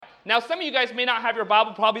Now, some of you guys may not have your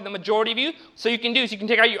Bible, probably the majority of you. So you can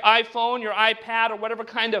take out your iPhone, your iPad, or whatever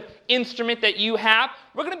kind of instrument that you have.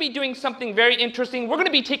 We're going to be doing something very interesting. We're going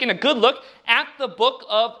to be taking a good look at the book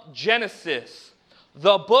of Genesis.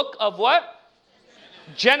 The book of what?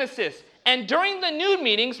 Genesis. And during the noon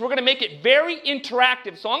meetings, we're going to make it very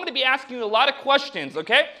interactive. So I'm going to be asking you a lot of questions,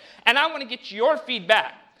 okay? And I want to get your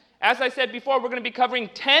feedback. As I said before, we're going to be covering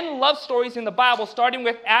 10 love stories in the Bible, starting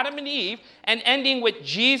with Adam and Eve and ending with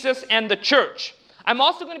Jesus and the church. I'm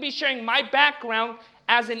also going to be sharing my background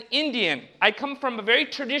as an Indian. I come from a very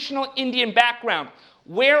traditional Indian background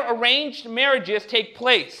where arranged marriages take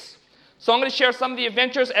place. So I'm going to share some of the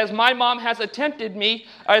adventures as my mom has attempted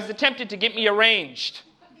to get me arranged.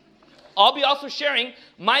 I'll be also sharing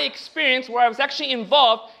my experience where I was actually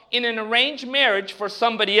involved in an arranged marriage for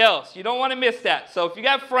somebody else. You don't want to miss that. So if you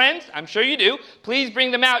got friends, I'm sure you do, please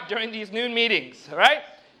bring them out during these noon meetings, all right?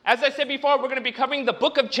 As I said before, we're going to be covering the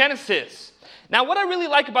book of Genesis. Now, what I really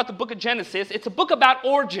like about the book of Genesis, it's a book about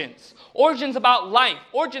origins. Origins about life.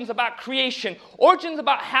 Origins about creation. Origins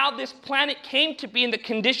about how this planet came to be in the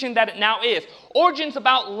condition that it now is. Origins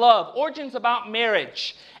about love. Origins about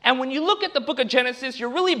marriage. And when you look at the book of Genesis, you're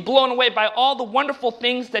really blown away by all the wonderful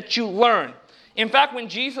things that you learn. In fact, when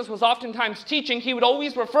Jesus was oftentimes teaching, he would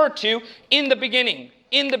always refer to in the beginning,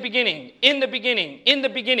 in the beginning, in the beginning, in the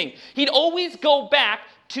beginning. He'd always go back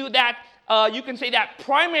to that, you can say that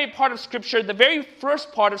primary part of Scripture, the very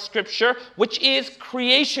first part of Scripture, which is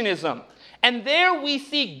creationism. And there we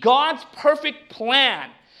see God's perfect plan.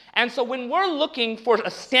 And so when we're looking for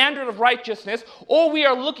a standard of righteousness, or we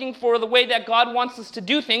are looking for the way that God wants us to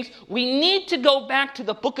do things, we need to go back to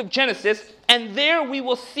the book of Genesis, and there we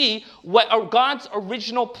will see what God's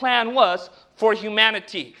original plan was for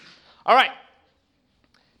humanity. All right,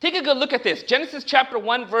 take a good look at this. Genesis chapter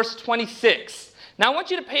 1, verse 26. Now I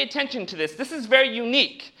want you to pay attention to this. This is very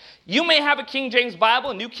unique. You may have a King James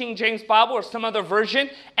Bible, a New King James Bible, or some other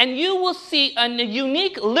version, and you will see a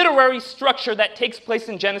unique literary structure that takes place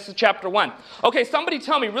in Genesis chapter 1. Okay, somebody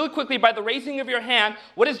tell me really quickly by the raising of your hand,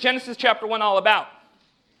 what is Genesis chapter 1 all about?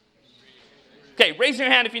 Okay, raise your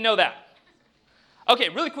hand if you know that. Okay,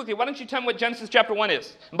 really quickly, why don't you tell me what Genesis chapter 1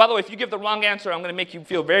 is? And by the way, if you give the wrong answer, I'm going to make you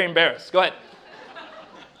feel very embarrassed. Go ahead.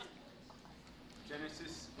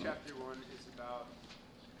 Genesis chapter 1 is about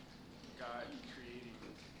God creating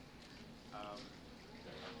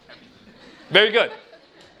everything. Very good.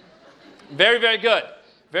 Very, very good.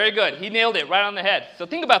 Very good. He nailed it right on the head. So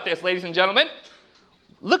think about this, ladies and gentlemen.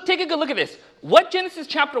 Take a good look at this. What Genesis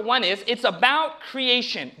chapter 1 is, it's about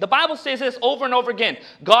creation. The Bible says this over and over again.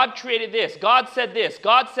 God created this. God said this.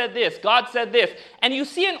 God said this. God said this. And you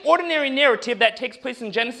see an ordinary narrative that takes place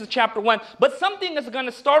in Genesis chapter 1, but something is going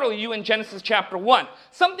to startle you in Genesis chapter 1.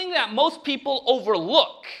 Something that most people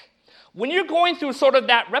overlook. When you're going through sort of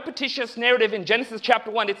that repetitious narrative in Genesis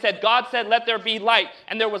chapter 1, it said, God said, let there be light,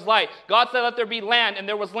 and there was light. God said, let there be land, and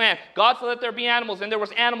there was land. God said, let there be animals, and there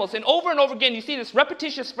was animals. And over again, you see this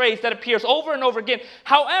repetitious phrase that appears over and over again.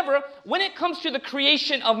 However, when it comes to the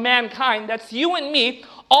creation of mankind, that's you and me,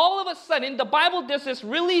 all of a sudden, the Bible does this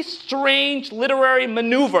really strange literary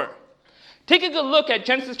maneuver. Take a good look at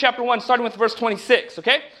Genesis chapter 1, starting with verse 26,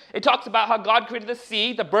 okay? It talks about how God created the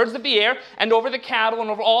sea, the birds of the air, and over the cattle, and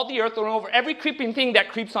over all the earth, and over every creeping thing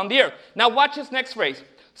that creeps on the earth. Now watch this next phrase.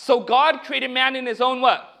 So God created man in his own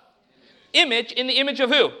what? Image, in the image of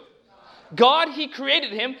who? God, he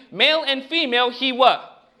created him. Male and female, he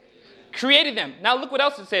what? Created them. Now look what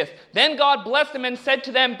else it says. Then God blessed them and said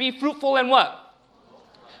to them, be fruitful and what?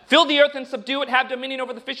 Fill the earth and subdue it, have dominion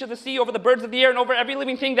over the fish of the sea, over the birds of the air, and over every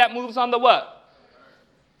living thing that moves on the what?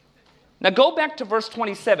 Now go back to verse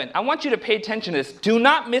 27. I want you to pay attention to this. Do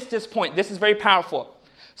not miss this point. This is very powerful.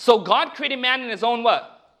 So God created man in his own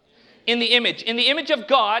what? In the image. In the image of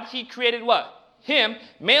God, he created what? Him.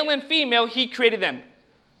 Male and female, he created them.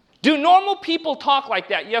 Do normal people talk like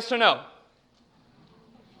that? Yes or no?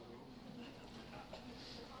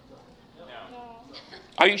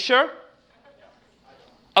 Are you sure?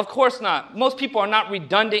 Of course not. Most people are not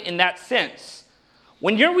redundant in that sense.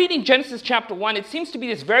 When you're reading Genesis chapter 1, it seems to be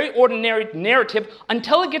this very ordinary narrative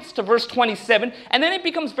until it gets to verse 27, and then it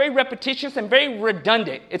becomes very repetitious and very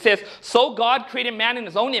redundant. It says, so God created man in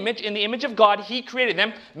his own image. In the image of God, he created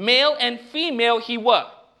them. Male and female, he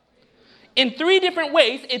what? In 3 different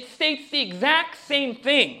ways, it states the exact same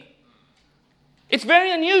thing. It's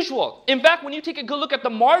very unusual. In fact, when you take a good look at the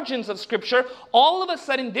margins of Scripture, all of a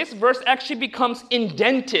sudden this verse actually becomes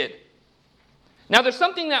indented. Now, there's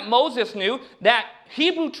something that Moses knew, that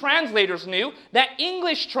Hebrew translators knew, that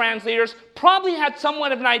English translators probably had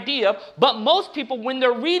somewhat of an idea, but most people, when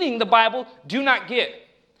they're reading the Bible, do not get.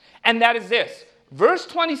 And that is this. verse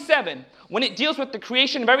 27, when it deals with the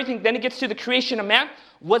creation of everything, then it gets to the creation of man,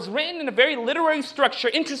 was written in a very literary structure,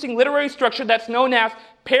 interesting literary structure that's known as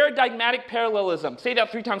paradigmatic parallelism. Say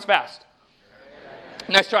that 3 times fast.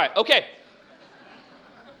 Nice try. Okay.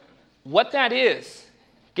 What that is,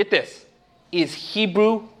 get this, is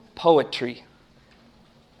Hebrew poetry.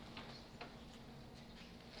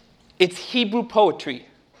 It's Hebrew poetry.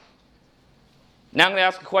 Now I'm going to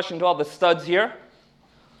ask a question to all the studs here.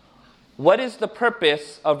 What is the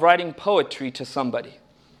purpose of writing poetry to somebody?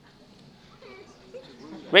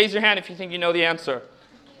 Raise your hand if you think you know the answer.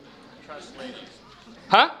 Impress ladies.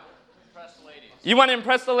 Huh? Impress ladies. You want to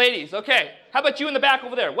impress the ladies. Okay. How about you in the back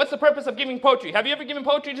over there? What's the purpose of giving poetry? Have you ever given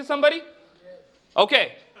poetry to somebody?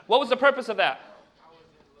 Okay. What was the purpose of that?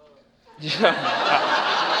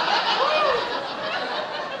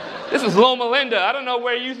 This is Loma Linda. I don't know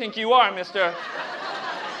where you think you are, mister.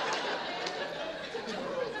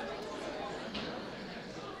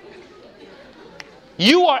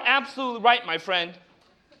 You are absolutely right, my friend.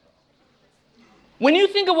 When you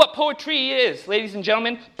think of what poetry is, ladies and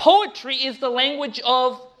gentlemen, poetry is the language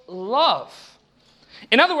of love.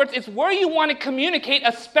 In other words, it's where you want to communicate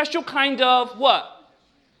a special kind of what?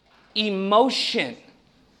 Emotion.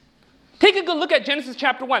 Take a good look at Genesis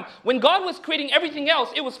chapter 1. When God was creating everything else,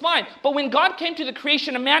 it was fine. But when God came to the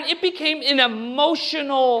creation of man, it became an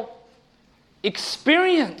emotional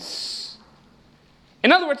experience.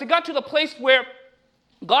 In other words, it got to the place where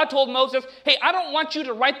God told Moses, hey, I don't want you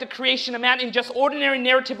to write the creation of man in just ordinary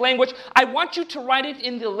narrative language. I want you to write it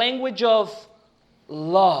in the language of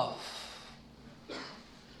love.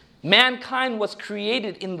 Mankind was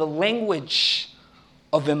created in the language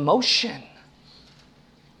of emotion.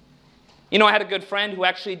 You know, I had a good friend who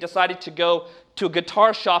actually decided to go to a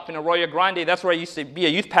guitar shop in Arroyo Grande. That's where I used to be a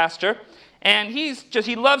youth pastor. And he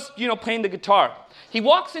loves, playing the guitar. He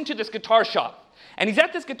walks into this guitar shop. And he's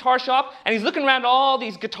at this guitar shop, and he's looking around all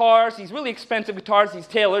these guitars, these really expensive guitars, these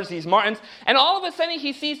Taylors, these Martins. And all of a sudden,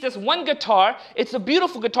 he sees this one guitar. It's a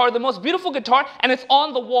beautiful guitar, the most beautiful guitar, and it's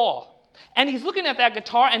on the wall. And he's looking at that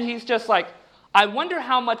guitar, and he's just like, I wonder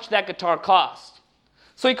how much that guitar cost.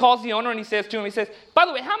 So he calls the owner, and he says to him, by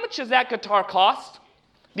the way, how much does that guitar cost?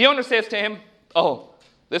 The owner says to him, oh,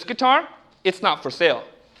 this guitar? It's not for sale.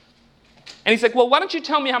 And he's like, well, why don't you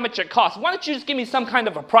tell me how much it costs? Why don't you just give me some kind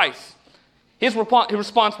of a price? His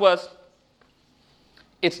response was,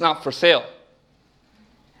 it's not for sale.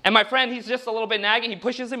 And my friend, he's just a little bit nagging. He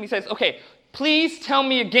pushes him. He says, okay, please tell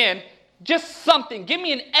me again, just something. Give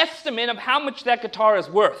me an estimate of how much that guitar is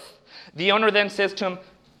worth. The owner then says to him,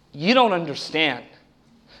 you don't understand.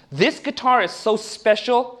 This guitar is so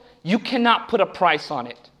special, you cannot put a price on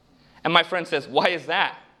it. And my friend says, why is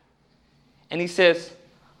that? And he says,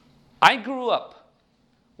 I grew up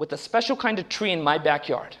with a special kind of tree in my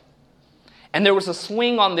backyard. And there was a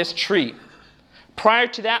swing on this tree. Prior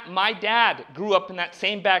to that, my dad grew up in that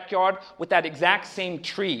same backyard with that exact same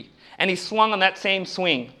tree. And he swung on that same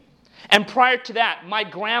swing. And prior to that, my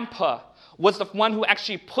grandpa was the one who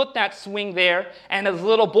actually put that swing there. And as a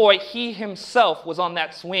little boy, he himself was on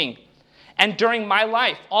that swing. And during my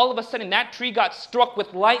life, all of a sudden, that tree got struck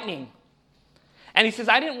with lightning. And he says,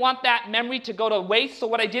 I didn't want that memory to go to waste. So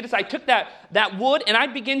what I did is I took that wood and I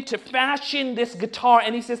began to fashion this guitar.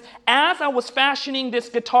 And he says, as I was fashioning this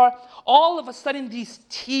guitar, all of a sudden these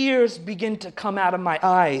tears began to come out of my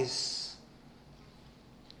eyes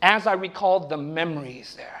as I recalled the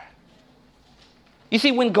memories there. You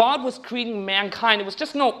see, when God was creating mankind, it was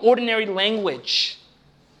just no ordinary language.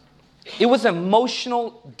 It was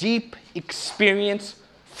emotional, deep experience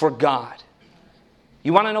for God.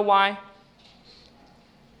 You want to know why?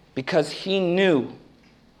 Because he knew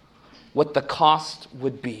what the cost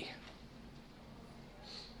would be.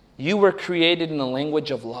 You were created in the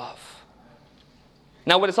language of love.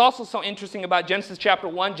 Now, what is also so interesting about Genesis chapter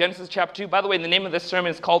 1, Genesis chapter 2, by the way, the name of this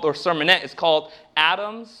sermon is called, or sermonette, is called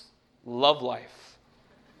Adam's Love Life.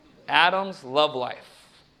 Adam's Love Life.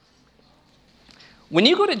 When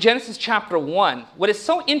you go to Genesis chapter 1, what is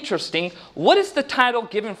so interesting, what is the title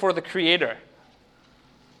given for the Creator?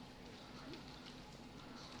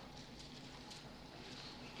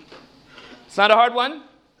 It's not a hard one?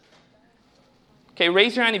 Okay,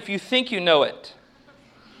 raise your hand if you think you know it.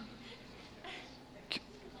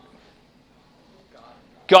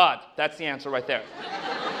 God, that's the answer right there.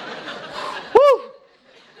 Woo!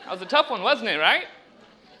 That was a tough one, wasn't it, right?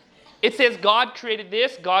 It says God created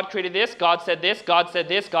this, God created this, God said this, God said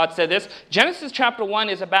this, God said this. Genesis chapter 1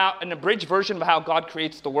 is about an abridged version of how God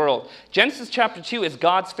creates the world. Genesis chapter 2 is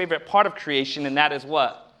God's favorite part of creation, and that is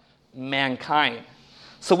what? Mankind.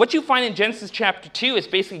 So what you find in Genesis chapter 2 is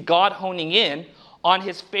basically God honing in on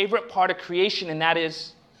his favorite part of creation, and that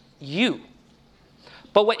is you.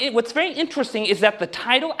 But what's very interesting is that the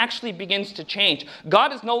title actually begins to change.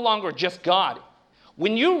 God is no longer just God.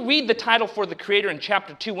 When you read the title for the Creator in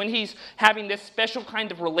chapter 2, when he's having this special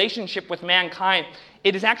kind of relationship with mankind,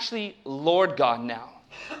 it is actually Lord God now.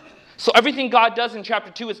 So everything God does in chapter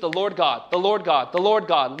 2 is the Lord God, the Lord God, the Lord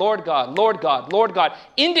God, Lord God, Lord God, Lord God,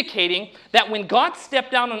 indicating that when God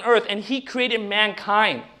stepped down on earth and he created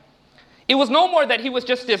mankind, it was no more that he was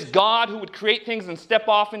just this God who would create things and step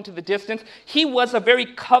off into the distance. He was a very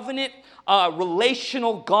covenant,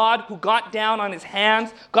 relational God who got down on his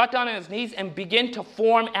hands, got down on his knees, and began to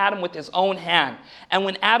form Adam with his own hand. And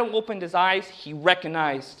when Adam opened his eyes, he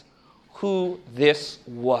recognized who this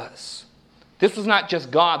was. This was not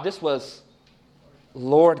just God, this was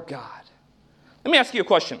Lord God. Let me ask you a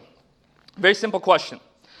question. A very simple question.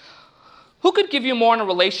 Who could give you more in a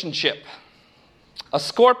relationship? A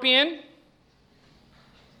scorpion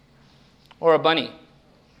or a bunny?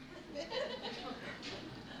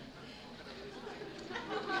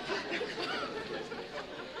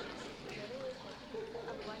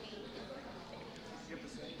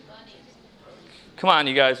 Come on,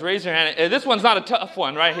 you guys, raise your hand. This one's not a tough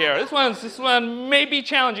one right here. This one may be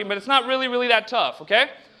challenging, but it's not really that tough,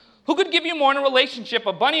 okay? Who could give you more in a relationship,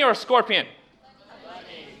 a bunny or a scorpion? A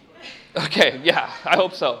bunny. Okay, yeah, I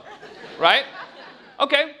hope so. Right?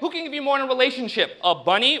 Okay, who can give you more in a relationship, a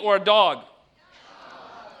bunny or a dog?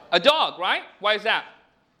 A dog, right? Why is that?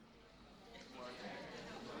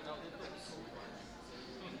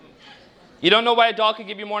 You don't know why a dog could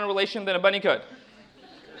give you more in a relationship than a bunny could?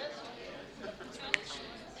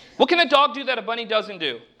 What can a dog do that a bunny doesn't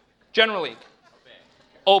do, generally?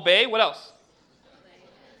 Obey. What else?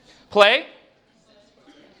 Play.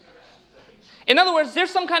 In other words,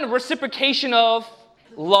 there's some kind of reciprocation of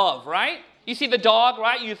love, right? You see the dog,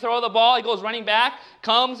 right? You throw the ball, he goes running back,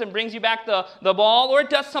 comes and brings you back the ball, or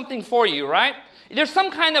it does something for you, right? There's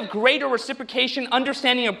some kind of greater reciprocation,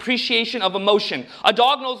 understanding, appreciation of emotion. A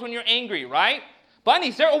dog knows when you're angry, right?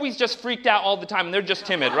 Bunnies, they're always just freaked out all the time, and they're just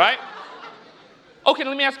timid, right? Okay,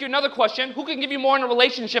 let me ask you another question. Who can give you more in a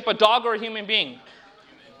relationship, a dog or a human being?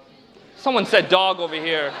 Someone said dog over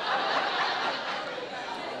here.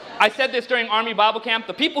 I said this during Army Bible Camp.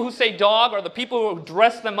 The people who say dog are the people who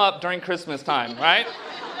dress them up during Christmas time, right?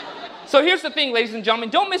 So here's the thing, ladies and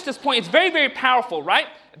gentlemen. Don't miss this point. It's very powerful, right?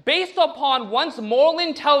 Based upon one's moral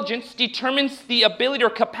intelligence determines the ability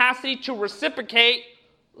or capacity to reciprocate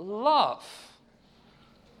love.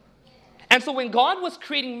 And so when God was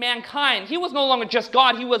creating mankind, he was no longer just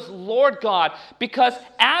God, he was Lord God, because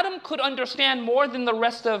Adam could understand more than the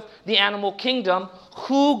rest of the animal kingdom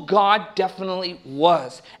who God definitely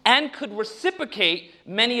was, and could reciprocate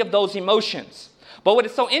many of those emotions. But what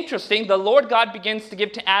is so interesting, the Lord God begins to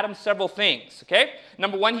give to Adam several things, okay?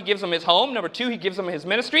 Number one, he gives him his home. Number two, he gives him his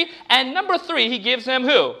ministry. And number three, he gives him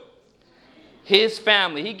who? His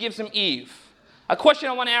family. He gives him Eve. A question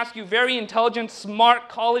I want to ask you, very intelligent, smart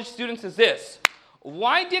college students, is this.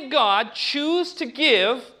 Why did God choose to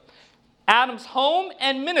give Adam's home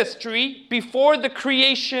and ministry before the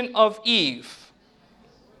creation of Eve?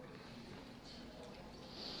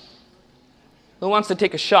 Who wants to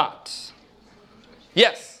take a shot?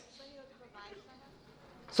 Yes.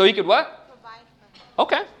 So he could what? Provide for him.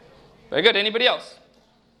 Okay. Very good. Anybody else?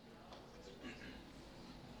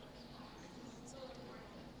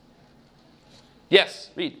 Yes,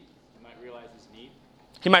 read. He might realize his need.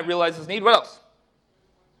 He might realize his need. What else?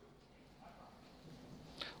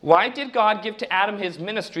 Why did God give to Adam his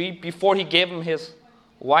ministry before he gave him his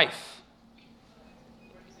wife?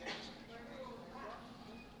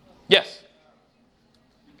 Yes.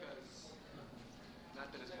 Because,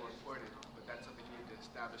 not that it's more important, but that's something you need to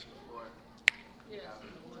establish before.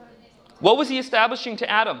 What was he establishing to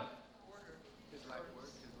Adam? His life work,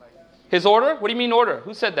 his life. His order? What do you mean order?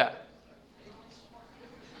 Who said that?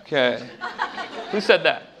 Okay. Who said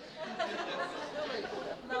that?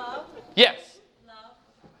 Love. Yes. Love.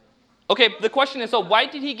 Okay, the question is, so why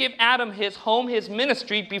did he give Adam his home, his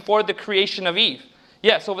ministry, before the creation of Eve?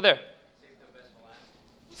 Yes, over there.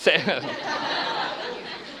 Yeah,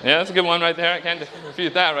 that's a good one right there. I can't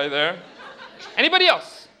refute that right there. Anybody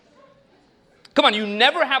else? Come on, you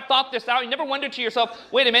never have thought this out. You never wondered to yourself,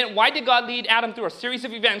 wait a minute, why did God lead Adam through a series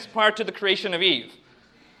of events prior to the creation of Eve?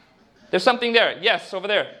 There's something there. Yes, over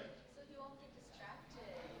there. So he won't get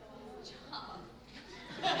distracted.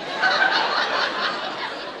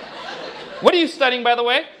 What are you studying, by the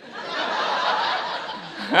way?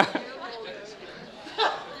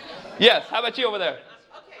 Yes, how about you over there?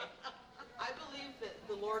 Okay, I believe that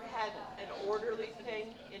the Lord had an orderly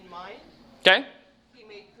thing in mind. Okay? He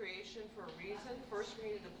made creation for a reason. First,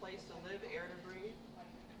 we needed a place to live, air to breathe.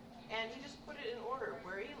 And he just put it in order,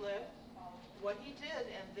 where he lived, what he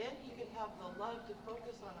did, and then he could have the love to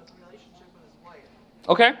focus on a relationship with his wife.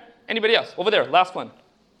 Okay. Anybody else? Over there, last one.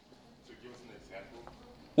 To give us an example,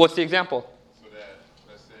 What's the example? so that,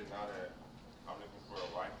 let's say now that I'm looking for a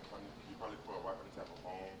wife, you probably for a wife in the type of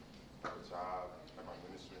home, have a job, have my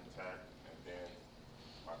ministry intact, and then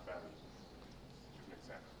my family. Give an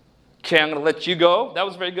example. Okay, I'm going to let you go. That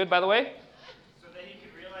was very good, by the way. So that he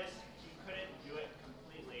could realize he couldn't do it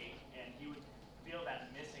completely, and he would feel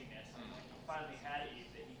that missingness. And when he finally had Eve,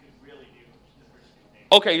 that he could really do the first two things.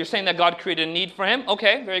 Okay, you're saying that God created a need for him?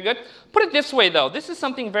 Okay, very good. Put it this way, though. This is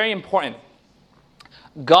something very important.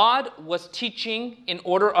 God was teaching in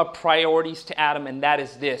order of priorities to Adam, and that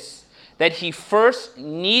is this: that he first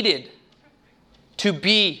needed to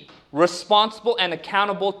be responsible and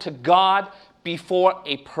accountable to God before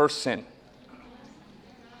a person.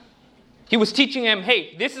 He was teaching him,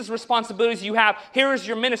 hey, this is responsibilities you have. Here is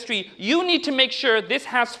your ministry. You need to make sure this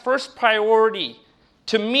has first priority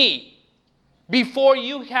to me before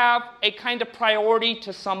you have a kind of priority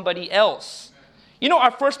to somebody else. You know,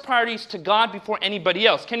 our first priority is to God before anybody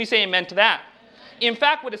else. Can you say amen to that? In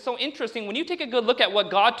fact, what is so interesting, when you take a good look at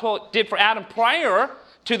what God did for Adam prior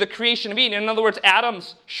to the creation of Eden, in other words,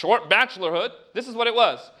 Adam's short bachelorhood, this is what it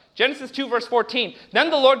was. Genesis 2, verse 14.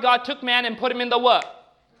 Then the Lord God took man and put him in the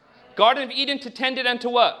what? Garden of Eden to tend it and to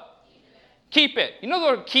what? Keep it. You know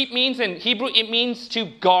what the word keep means in Hebrew? It means to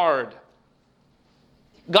guard.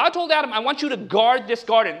 God told Adam, I want you to guard this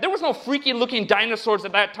garden. There was no freaky looking dinosaurs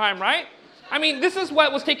at that time, right? I mean, this is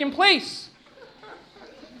what was taking place.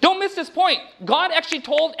 Don't miss this point. God actually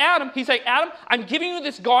told Adam, he's like, Adam, I'm giving you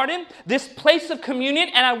this garden, this place of communion,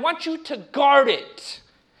 and I want you to guard it,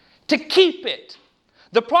 to keep it.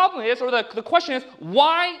 The problem is, or the question is,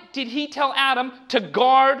 why did he tell Adam to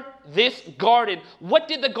guard this garden? What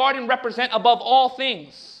did the garden represent above all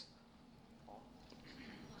things?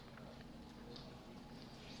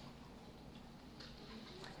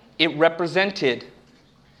 It represented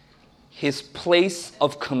his place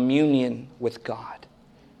of communion with God.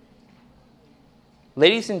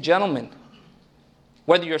 Ladies and gentlemen,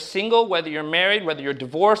 whether you're single, whether you're married, whether you're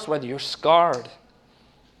divorced, whether you're scarred,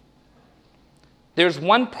 there's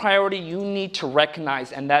one priority you need to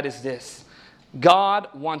recognize, and that is this: God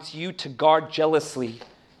wants you to guard jealously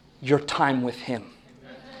your time with him.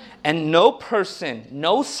 And no person,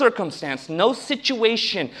 no circumstance, no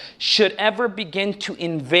situation should ever begin to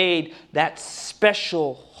invade that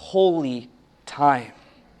special, holy time.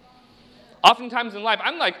 Oftentimes in life,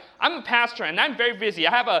 I'm a pastor and I'm very busy.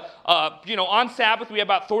 I have on Sabbath, we have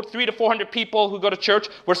about 300 to 400 people who go to church.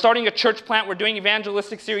 We're starting a church plant. We're doing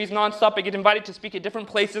evangelistic series nonstop. I get invited to speak at different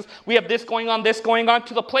places. We have this going on,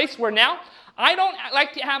 to the place where now I don't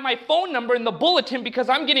like to have my phone number in the bulletin because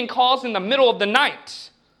I'm getting calls in the middle of the night.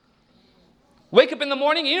 Wake up in the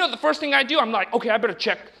morning, you know the first thing I do? I'm like, okay, I better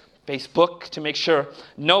check Facebook to make sure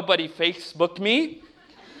nobody Facebooked me.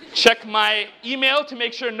 Check my email to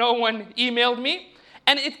make sure no one emailed me.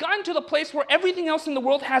 And it's gotten to the place where everything else in the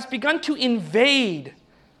world has begun to invade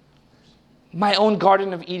my own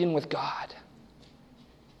Garden of Eden with God.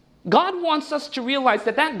 God wants us to realize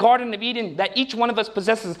that that Garden of Eden that each one of us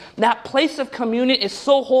possesses, that place of communion is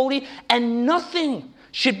so holy, and nothing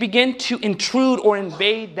should begin to intrude or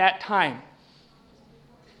invade that time.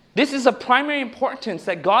 This is of primary importance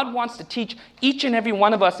that God wants to teach each and every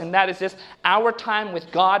one of us, and that is this: our time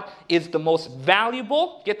with God is the most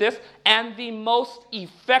valuable, get this, and the most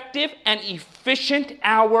effective and efficient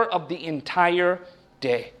hour of the entire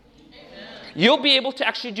day. Amen. You'll be able to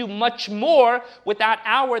actually do much more with that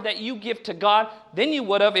hour that you give to God than you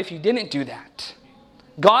would have if you didn't do that.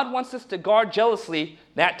 God wants us to guard jealously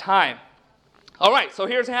that time. All right, so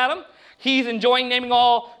here's Adam. He's enjoying naming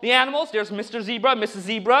all the animals. There's Mr. Zebra, Mrs.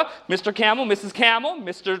 Zebra, Mr. Camel, Mrs. Camel,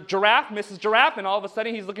 Mr. Giraffe, Mrs. Giraffe, and all of a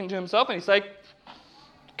sudden he's looking to himself and he's like,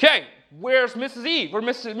 okay, where's Mrs. Eve or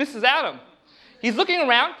Mrs. Adam? He's looking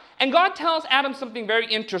around, and God tells Adam something very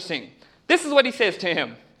interesting. This is what he says to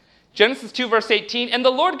him. Genesis 2, verse 18, and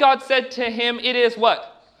the Lord God said to him, it is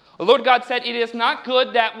what? The Lord God said, it is not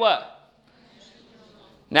good that what?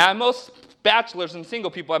 Now, most bachelors and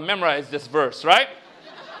single people have memorized this verse, right?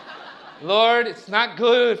 Lord, it's not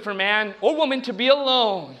good for man or woman to be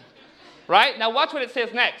alone. Right? Now watch what it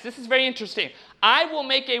says next. This is very interesting. I will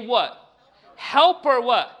make a what? Helper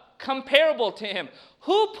what? Comparable to him.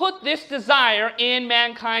 Who put this desire in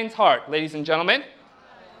mankind's heart, ladies and gentlemen?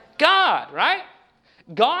 God, right?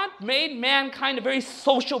 God made mankind a very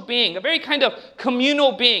social being, a very kind of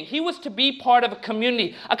communal being. He was to be part of a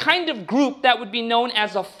community, a kind of group that would be known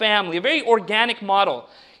as a family, a very organic model.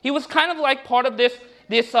 He was kind of like part of this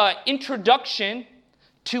introduction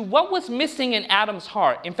to what was missing in Adam's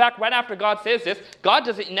heart. In fact, right after God says this, God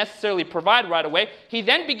doesn't necessarily provide right away. He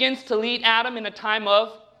then begins to lead Adam in a time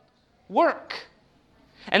of work.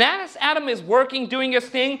 And as Adam is working, doing his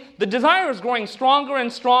thing, the desire is growing stronger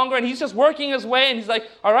and stronger, and he's just working his way, and he's like,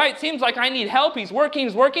 all right, seems like I need help. He's working,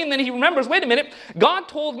 and then he remembers, wait a minute, God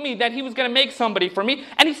told me that he was going to make somebody for me,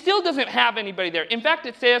 and he still doesn't have anybody there. In fact,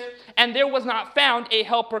 it says, and there was not found a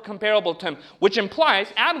helper comparable to him, which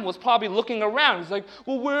implies Adam was probably looking around. He's like,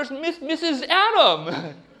 well, where's Mrs.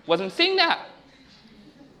 Adam? Wasn't seeing that.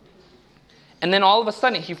 And then all of a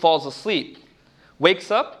sudden, he falls asleep,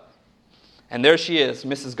 wakes up, and there she is,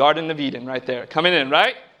 Mrs. Garden of Eden right there, coming in,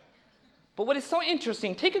 right? But what is so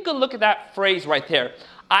interesting, take a good look at that phrase right there.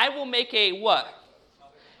 I will make a what?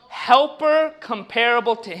 Helper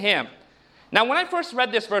comparable to him. Now, when I first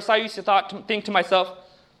read this verse, I used to think to myself,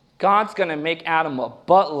 God's going to make Adam a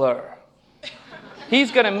butler.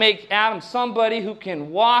 He's going to make Adam somebody who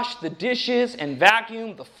can wash the dishes and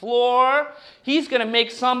vacuum the floor. He's going to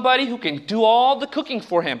make somebody who can do all the cooking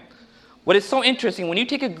for him. What is so interesting, when you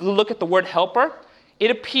take a look at the word helper,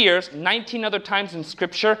 it appears 19 other times in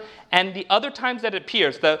Scripture, and the other times that it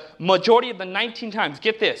appears, the majority of the 19 times,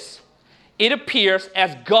 get this, it appears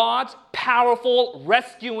as God's powerful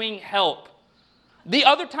rescuing help. The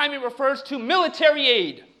other time it refers to military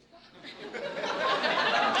aid.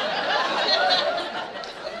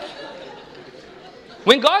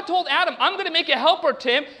 When God told Adam, I'm going to make a helper to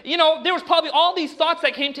him, there was probably all these thoughts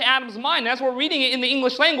that came to Adam's mind. As we're reading it in the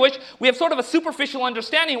English language, we have sort of a superficial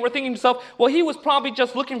understanding. We're thinking to ourselves, well, he was probably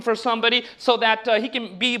just looking for somebody so that he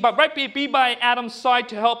can be by Adam's side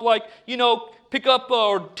to help, pick up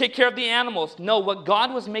or take care of the animals. No, what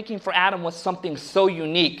God was making for Adam was something so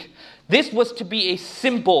unique. This was to be a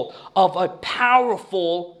symbol of a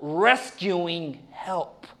powerful rescuing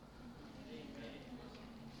help.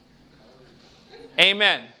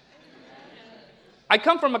 Amen. I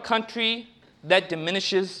come from a country that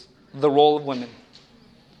diminishes the role of women,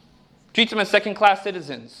 treats them as second-class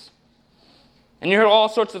citizens. And you hear all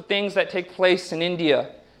sorts of things that take place in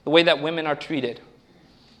India, the way that women are treated.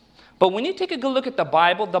 But when you take a good look at the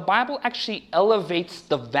Bible actually elevates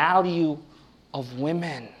the value of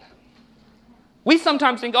women. We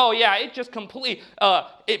sometimes think, oh yeah, it just completely,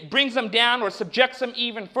 it brings them down or subjects them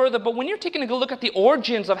even further. But when you're taking a good look at the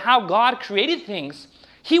origins of how God created things,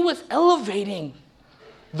 he was elevating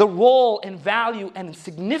the role and value and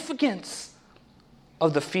significance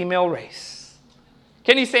of the female race.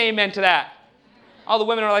 Can you say amen to that? All the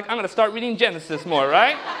women are like, I'm going to start reading Genesis more,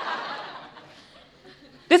 right?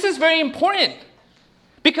 This is very important.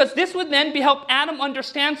 Because this would then help Adam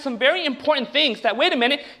understand some very important things. That, wait a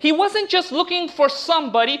minute, he wasn't just looking for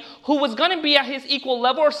somebody who was going to be at his equal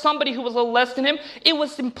level or somebody who was a little less than him. It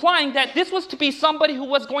was implying that this was to be somebody who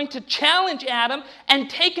was going to challenge Adam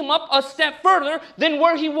and take him up a step further than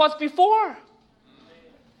where he was before.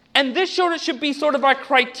 And this should be sort of our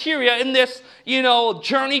criteria in this,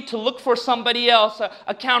 journey to look for somebody else,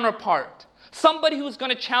 a counterpart. Somebody who's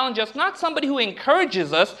going to challenge us, not somebody who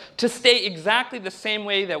encourages us to stay exactly the same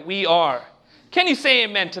way that we are. Can you say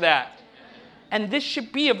amen to that? And this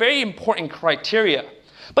should be a very important criteria.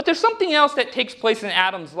 But there's something else that takes place in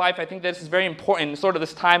Adam's life. I think this is very important in sort of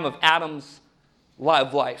this time of Adam's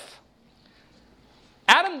life.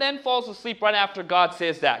 Adam then falls asleep right after God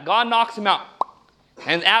says that. God knocks him out,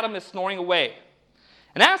 and Adam is snoring away.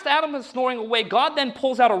 And as Adam is snoring away, God then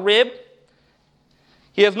pulls out a rib.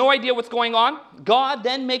 He has no idea what's going on. God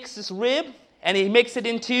then makes this rib, and he makes it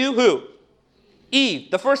into who?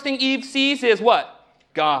 Eve. The first thing Eve sees is what?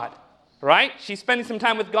 God. Right? She's spending some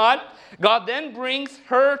time with God. God then brings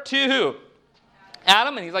her to who?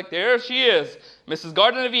 Adam, and he's like, there she is, Mrs.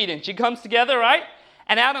 Garden of Eden. She comes together, right?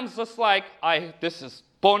 And Adam's just like, this is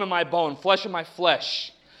bone of my bone, flesh of my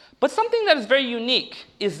flesh. But something that is very unique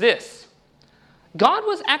is this. God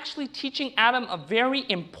was actually teaching Adam a very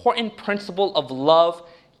important principle of love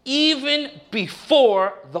even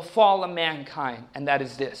before the fall of mankind, and that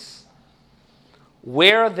is this.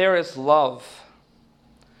 Where there is love,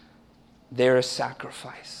 there is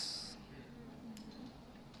sacrifice.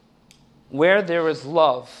 Where there is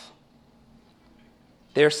love,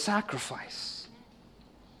 there's sacrifice.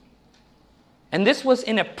 And this was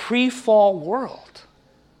in a pre-fall world.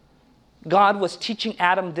 God was teaching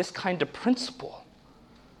Adam this kind of principle.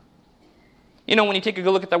 When you take a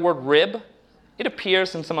good look at that word rib, it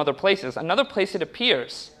appears in some other places. Another place it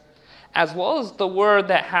appears, as well as the word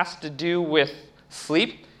that has to do with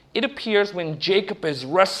sleep, it appears when Jacob is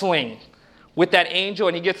wrestling with that angel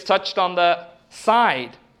and he gets touched on the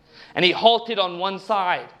side and he halted on one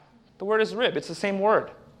side. The word is rib. It's the same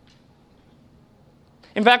word.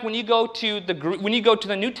 In fact, when you go to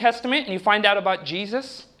the New Testament and you find out about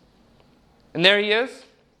Jesus, and there he is,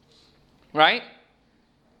 right?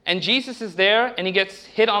 And Jesus is there and he gets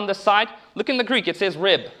hit on the side. Look in the Greek, it says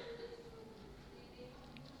rib.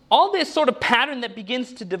 All this sort of pattern that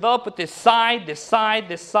begins to develop with this side, this side,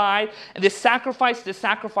 this side, and this sacrifice, this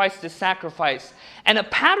sacrifice, this sacrifice. And a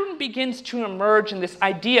pattern begins to emerge in this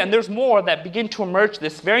idea, and there's more that begin to emerge,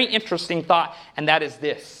 this very interesting thought, and that is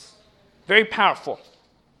this. Very powerful.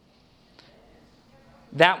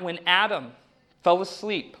 That when Adam fell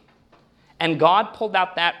asleep and God pulled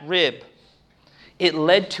out that rib, it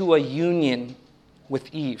led to a union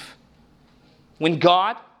with Eve. When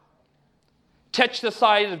God touched the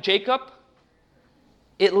side of Jacob,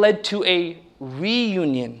 it led to a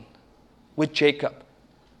reunion with Jacob.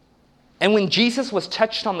 And when Jesus was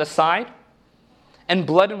touched on the side and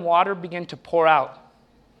blood and water began to pour out,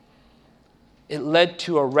 it led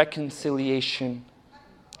to a reconciliation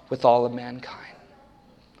with all of mankind.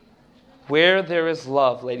 Where there is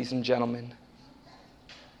love, ladies and gentlemen,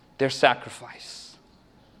 there's sacrifice.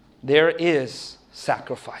 There is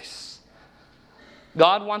sacrifice.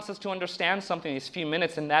 God wants us to understand something in these few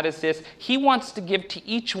minutes, and that is this. He wants to give to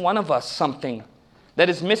each one of us something that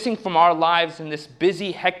is missing from our lives in this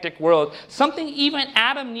busy, hectic world. Something even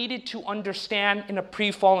Adam needed to understand in a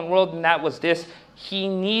pre-fallen world, and that was this. He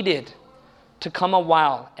needed to come a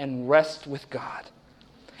while and rest with God.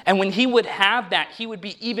 And when he would have that, he would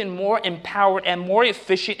be even more empowered and more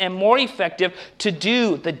efficient and more effective to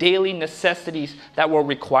do the daily necessities that were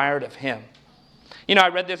required of him. You know, I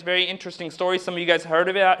read this very interesting story. Some of you guys heard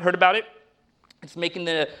about it. It's making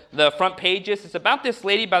the front pages. It's about this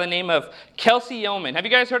lady by the name of Kelsey Yeoman. Have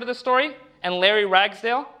you guys heard of this story? And Larry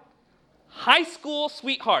Ragsdale? High school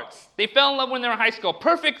sweethearts. They fell in love when they were in high school.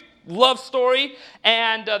 Perfect love story.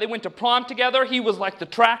 And they went to prom together. He was like the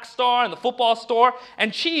track star and the football star.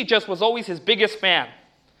 And she just was always his biggest fan.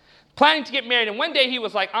 Planning to get married. And one day he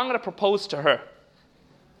was like, I'm going to propose to her.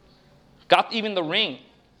 Got even the ring.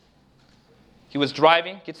 He was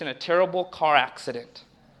driving, gets in a terrible car accident.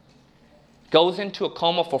 Goes into a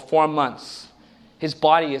coma for 4 months. His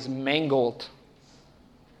body is mangled,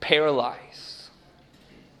 paralyzed.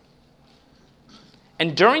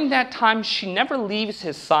 And during that time, she never leaves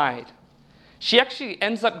his side. She actually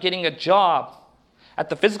ends up getting a job at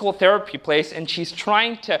the physical therapy place, and she's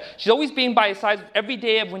always being by his side every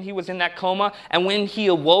day of when he was in that coma, and when he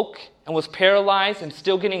awoke and was paralyzed and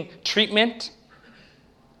still getting treatment,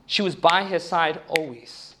 she was by his side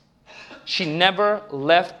always. She never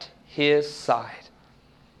left his side.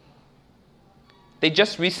 They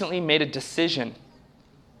just recently made a decision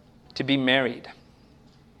to be married.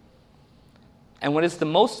 And what is the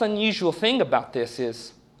most unusual thing about this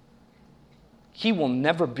is he will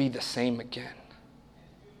never be the same again.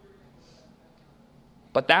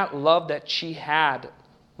 But that love that she had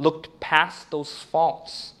looked past those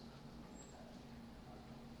faults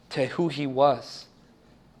to who he was.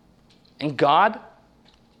 And God,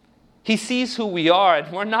 he sees who we are,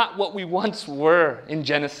 and we're not what we once were in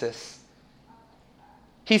Genesis.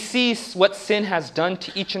 He sees what sin has done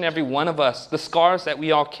to each and every one of us, the scars that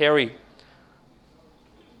we all carry,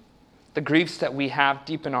 the griefs that we have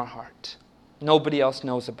deep in our heart. Nobody else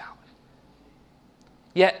knows about.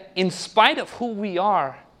 Yet, in spite of who we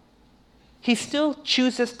are, he still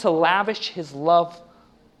chooses to lavish his love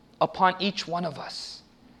upon each one of us.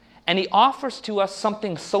 And he offers to us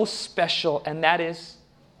something so special, and that is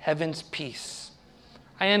heaven's peace.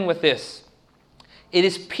 I end with this. It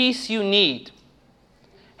is peace you need,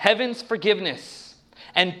 heaven's forgiveness,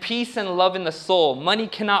 and peace and love in the soul. Money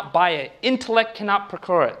cannot buy it. Intellect cannot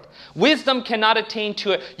procure it. Wisdom cannot attain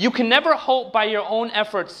to it. You can never hope by your own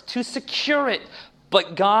efforts to secure it,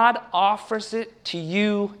 but God offers it to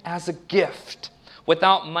you as a gift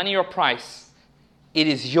without money or price. It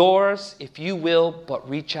is yours if you will but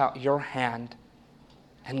reach out your hand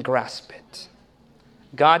and grasp it.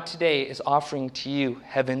 God today is offering to you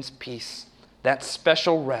heaven's peace, that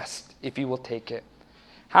special rest if you will take it.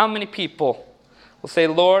 How many people will say,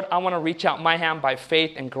 Lord, I want to reach out my hand by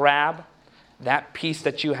faith and grab that peace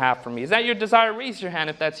that you have for me? Is that your desire? Raise your hand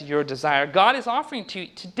if that's your desire. God is offering to you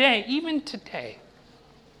today, even today.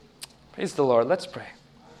 Praise the Lord. Let's pray.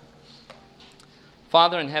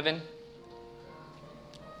 Father in heaven,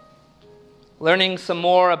 learning some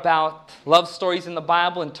more about love stories in the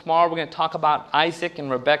Bible, and tomorrow we're going to talk about Isaac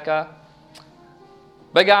and Rebekah.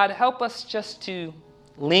 But God, help us just to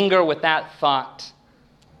linger with that thought.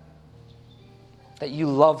 that you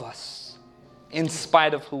love us in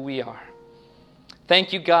spite of who we are.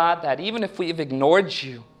 Thank you, God, that even if we've ignored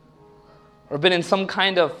you or been in some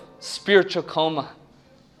kind of spiritual coma,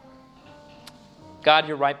 God,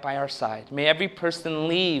 you're right by our side. May every person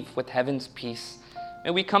leave with heaven's peace.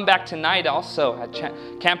 May we come back tonight also at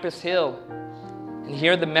Campus Hill and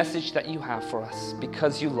hear the message that you have for us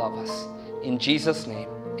because you love us. In Jesus' name,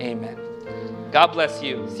 amen. God bless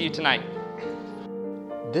you. See you tonight.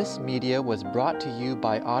 This media was brought to you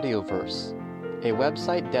by Audioverse, a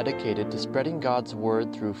website dedicated to spreading God's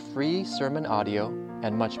Word through free sermon audio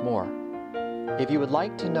and much more. If you would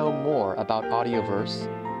like to know more about Audioverse,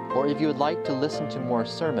 or if you would like to listen to more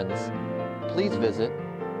sermons, please visit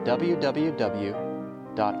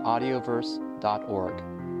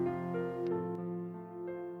www.audioverse.org.